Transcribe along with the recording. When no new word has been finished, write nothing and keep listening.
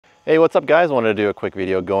Hey, what's up guys? I wanted to do a quick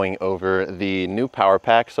video going over the new power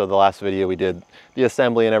pack. So the last video we did the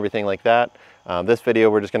assembly and everything like that. This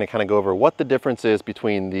video we're just going to kind of go over what the difference is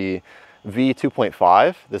between the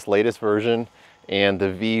V2.5, this latest version, and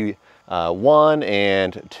the V1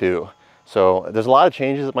 and 2. So there's a lot of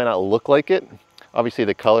changes that might not look like it. Obviously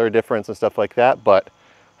the color difference and stuff like that, but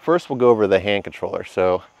first we'll go over the hand controller.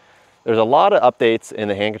 So there's a lot of updates in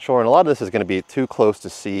the hand controller, and a lot of this is going to be too close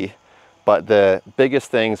to see. But the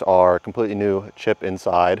biggest things are completely new chip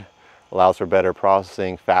inside, allows for better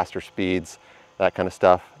processing, faster speeds, that kind of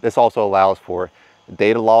stuff. This also allows for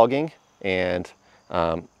data logging and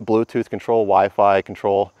Bluetooth control, Wi-Fi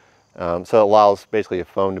control. So it allows basically a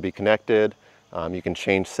phone to be connected. You can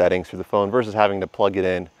change settings through the phone versus having to plug it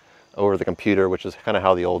in over the computer, which is kind of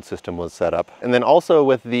how the old system was set up. And then also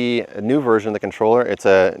with the new version of the controller, it's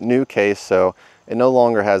a new case, so it no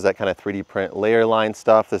longer has that kind of 3D print layer line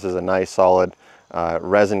stuff. This is a nice solid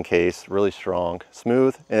resin case, really strong,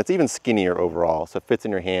 smooth, and it's even skinnier overall. So it fits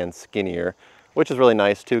in your hand skinnier, which is really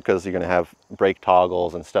nice too, because you're gonna have brake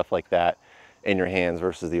toggles and stuff like that in your hands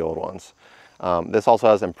versus the old ones. This also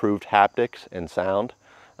has improved haptics and sound.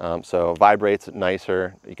 So vibrates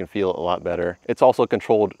nicer, you can feel it a lot better. It's also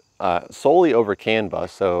controlled solely over CAN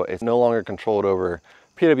bus, so it's no longer controlled over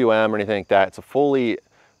PWM or anything like that. It's a fully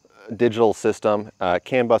digital system,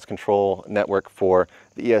 CAN bus control network for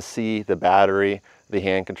the ESC, the battery, the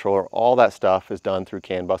hand controller. All that stuff is done through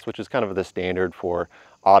CAN bus, which is kind of the standard for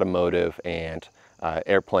automotive and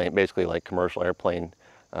airplane, basically like commercial airplane,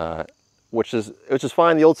 which is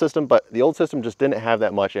fine, the old system, but the old system just didn't have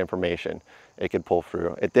that much information it could pull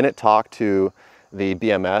through. It didn't talk to the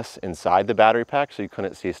BMS inside the battery pack, so you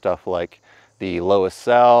couldn't see stuff like the lowest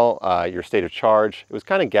cell, your state of charge. It was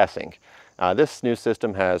kind of guessing. This new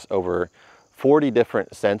system has over 40 different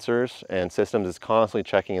sensors and systems. It's constantly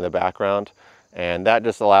checking in the background, and that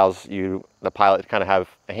just allows you, the pilot, to kind of have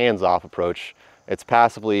a hands-off approach. It's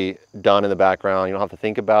passively done in the background. You don't have to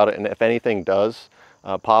think about it, and if anything does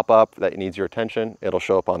pop up that needs your attention, it'll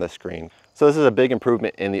show up on the screen. So this is a big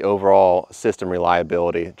improvement in the overall system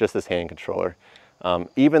reliability, just this hand controller.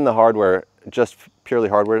 Even the hardware, just purely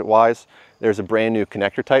hardware-wise, there's a brand new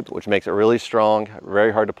connector type, which makes it really strong,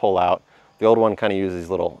 very hard to pull out. The old one kind of uses these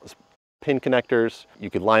little pin connectors. You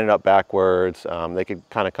could line it up backwards. They could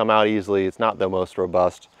kind of come out easily. It's not the most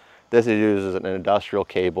robust. This uses an industrial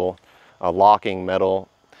cable, a locking metal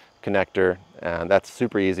connector, and that's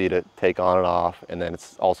super easy to take on and off. And then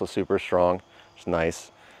it's also super strong, which is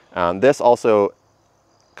nice. This also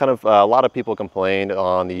kind of, a lot of people complained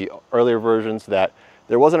on the earlier versions that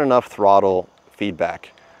there wasn't enough throttle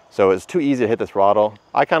feedback. So it's too easy to hit the throttle.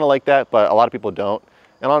 I kind of like that, but a lot of people don't.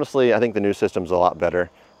 And honestly, I think the new system's a lot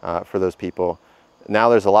better for those people. Now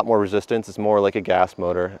there's a lot more resistance. It's more like a gas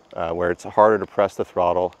motor where it's harder to press the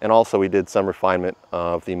throttle. And also we did some refinement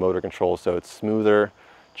of the motor control, so it's smoother.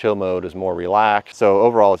 Chill mode is more relaxed. So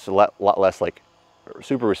overall, it's a lot less like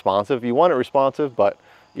super responsive. You want it responsive, but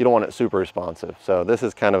you don't want it super responsive. So this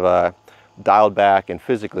is kind of dialed back and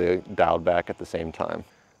physically dialed back at the same time.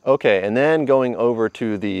 Okay, and then going over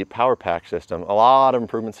to the power pack system, a lot of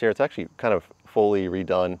improvements here. It's actually kind of fully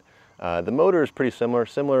redone. The motor is pretty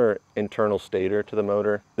similar internal stator to the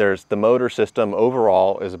motor. There's the motor system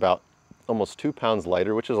overall is about almost 2 pounds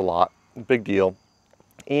lighter, which is a lot, big deal.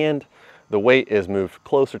 And the weight is moved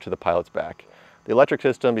closer to the pilot's back. The electric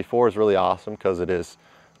system before is really awesome because it is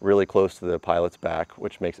really close to the pilot's back,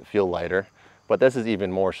 which makes it feel lighter. But this is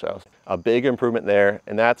even more so. A big improvement there,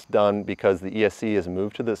 and that's done because the ESC is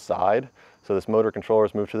moved to the side. So this motor controller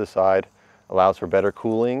is moved to the side, allows for better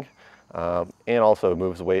cooling, and also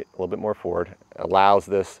moves the weight a little bit more forward. Allows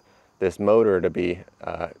this motor to be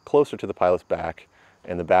closer to the pilot's back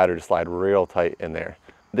and the battery to slide real tight in there.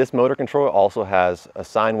 This motor controller also has a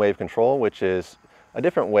sine wave control, which is a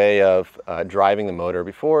different way of driving the motor.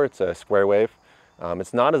 Before, it's a square wave.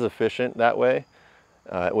 It's not as efficient that way.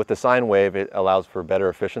 With the sine wave, it allows for better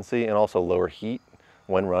efficiency and also lower heat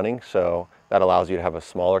when running. So that allows you to have a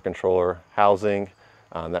smaller controller housing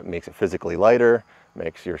that makes it physically lighter,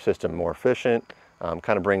 makes your system more efficient,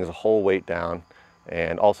 kind of brings the whole weight down,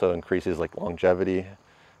 and also increases like longevity.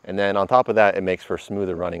 And then on top of that, it makes for a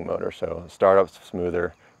smoother running motor. So startup's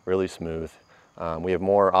smoother, really smooth. We have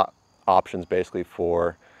more options basically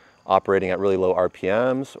for operating at really low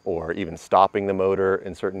RPMs or even stopping the motor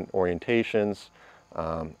in certain orientations.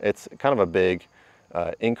 It's kind of a big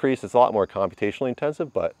increase. It's a lot more computationally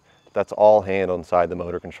intensive, but that's all handled inside the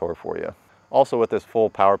motor controller for you. Also with this full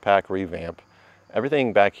power pack revamp,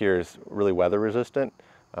 everything back here is really weather resistant.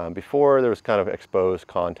 Before there was kind of exposed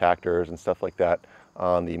contactors and stuff like that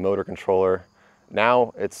on the motor controller.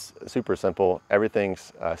 Now it's super simple.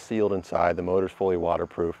 Everything's sealed inside. The motor's fully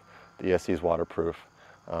waterproof. The ESC is waterproof.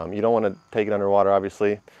 You don't want to take it underwater,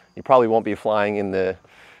 obviously. You probably won't be flying in the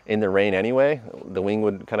rain anyway. The wing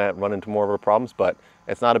would kind of run into more of our problems, but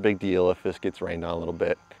it's not a big deal if this gets rained on a little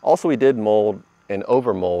bit. Also, we did mold and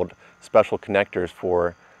over mold special connectors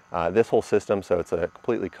for this whole system, so it's a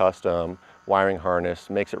completely custom wiring harness.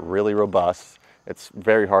 Makes it really robust. It's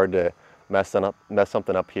very hard to mess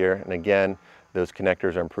something up here, and again, those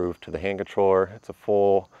connectors are improved to the hand controller. It's a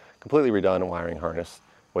full, completely redone wiring harness,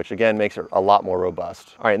 which again makes it a lot more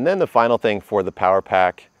robust. All right, and then the final thing for the power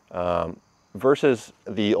pack, versus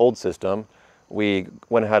the old system, we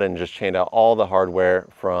went ahead and just changed out all the hardware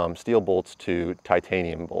from steel bolts to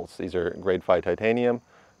titanium bolts. These are grade 5 titanium,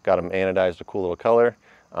 got them anodized a cool little color.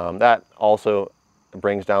 That also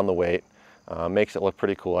brings down the weight, makes it look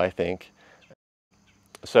pretty cool, I think.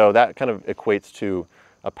 So that kind of equates to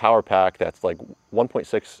a power pack that's like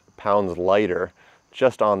 1.6 pounds lighter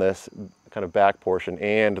just on this kind of back portion,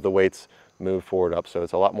 and the weights move forward up. So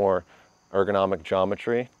it's a lot more ergonomic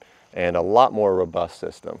geometry and a lot more robust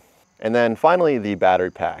system. And then finally, the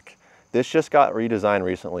battery pack. This just got redesigned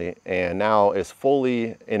recently and now is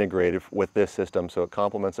fully integrated with this system, so it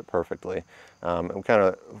complements it perfectly. And we kind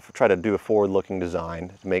of try to do a forward-looking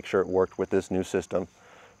design to make sure it worked with this new system.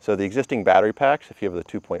 So the existing battery packs, if you have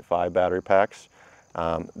the 2.5 battery packs,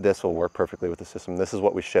 this will work perfectly with the system. This is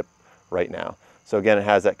what we ship right now. So again, it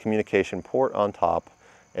has that communication port on top.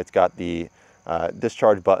 It's got the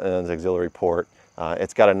discharge buttons, auxiliary port.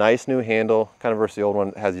 It's got a nice new handle, kind of versus the old one.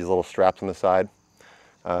 It has these little straps on the side.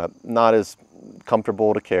 Not as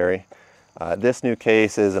comfortable to carry. This new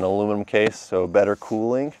case is an aluminum case, so better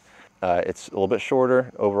cooling. It's a little bit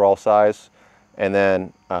shorter overall size. And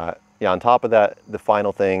then yeah, on top of that, the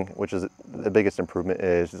final thing, which is the biggest improvement,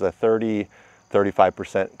 is a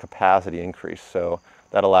 35% capacity increase. So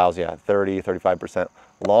that allows, yeah, 35%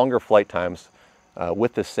 longer flight times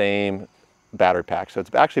with the same battery pack. So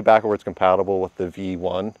it's actually backwards compatible with the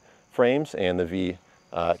V1 frames and the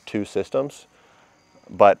V2 systems.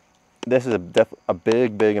 But this is a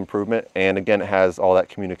big improvement. And again, it has all that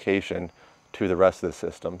communication to the rest of the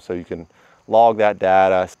system. So you can log that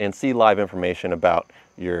data and see live information about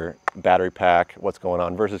your battery pack, what's going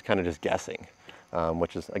on, versus kind of just guessing,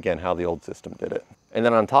 which is again how the old system did it. And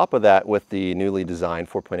then on top of that, with the newly designed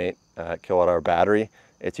 4.8 kilowatt hour battery,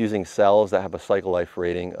 it's using cells that have a cycle life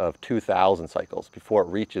rating of 2,000 cycles before it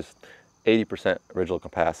reaches 80% original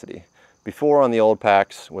capacity. Before, on the old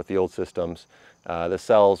packs with the old systems, the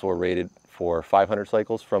cells were rated for 500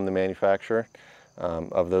 cycles from the manufacturer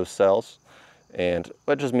of those cells. And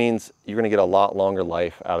that just means you're going to get a lot longer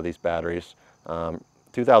life out of these batteries.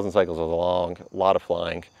 2,000 cycles is a lot of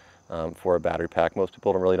flying for a battery pack. Most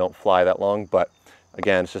people really don't fly that long, but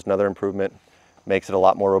again, it's just another improvement. Makes it a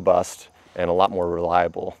lot more robust and a lot more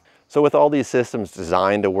reliable. So with all these systems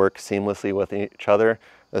designed to work seamlessly with each other,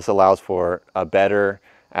 this allows for a better,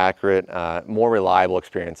 accurate, more reliable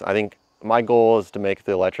experience. I think my goal is to make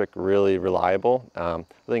the electric really reliable. I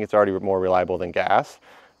think it's already more reliable than gas,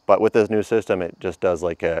 but with this new system, it just does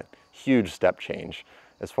like a huge step change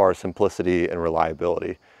as far as simplicity and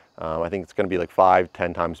reliability. I think it's going to be like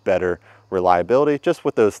 5-10 times better reliability just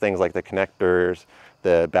with those things like the connectors,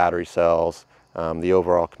 the battery cells, the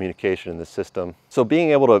overall communication in the system. So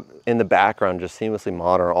being able to, in the background, just seamlessly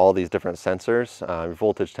monitor all these different sensors,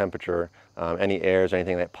 voltage, temperature, any errors,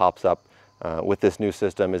 anything that pops up with this new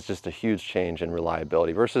system is just a huge change in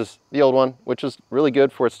reliability versus the old one, which is really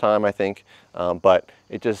good for its time, I think, but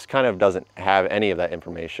it just kind of doesn't have any of that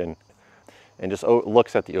information and just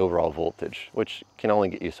looks at the overall voltage, which can only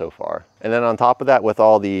get you so far. And then on top of that, with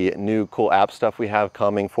all the new cool app stuff we have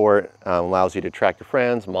coming for it, allows you to track your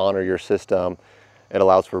friends, monitor your system. It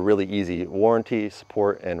allows for really easy warranty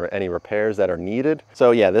support and any repairs that are needed.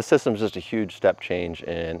 So yeah, this system is just a huge step change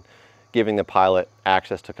in giving the pilot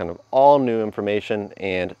access to kind of all new information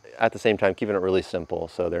and at the same time keeping it really simple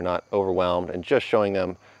so they're not overwhelmed and just showing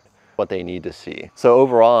them what they need to see. So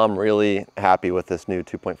overall, I'm really happy with this new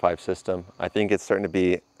 2.5 system. I think it's starting to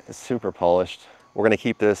be super polished. We're going to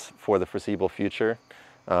keep this for the foreseeable future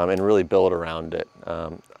and really build around it.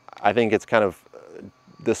 I think it's kind of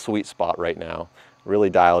the sweet spot right now, really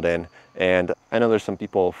dialed in. And I know there's some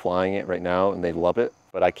people flying it right now and they love it,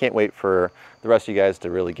 but I can't wait for the rest of you guys to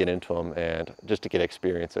really get into them and just to get to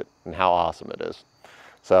experience it and how awesome it is.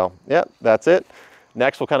 So yeah, that's it.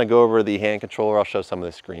 Next, we'll kind of go over the hand controller. I'll show some of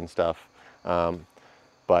the screen stuff.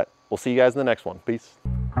 But we'll see you guys in the next one. Peace.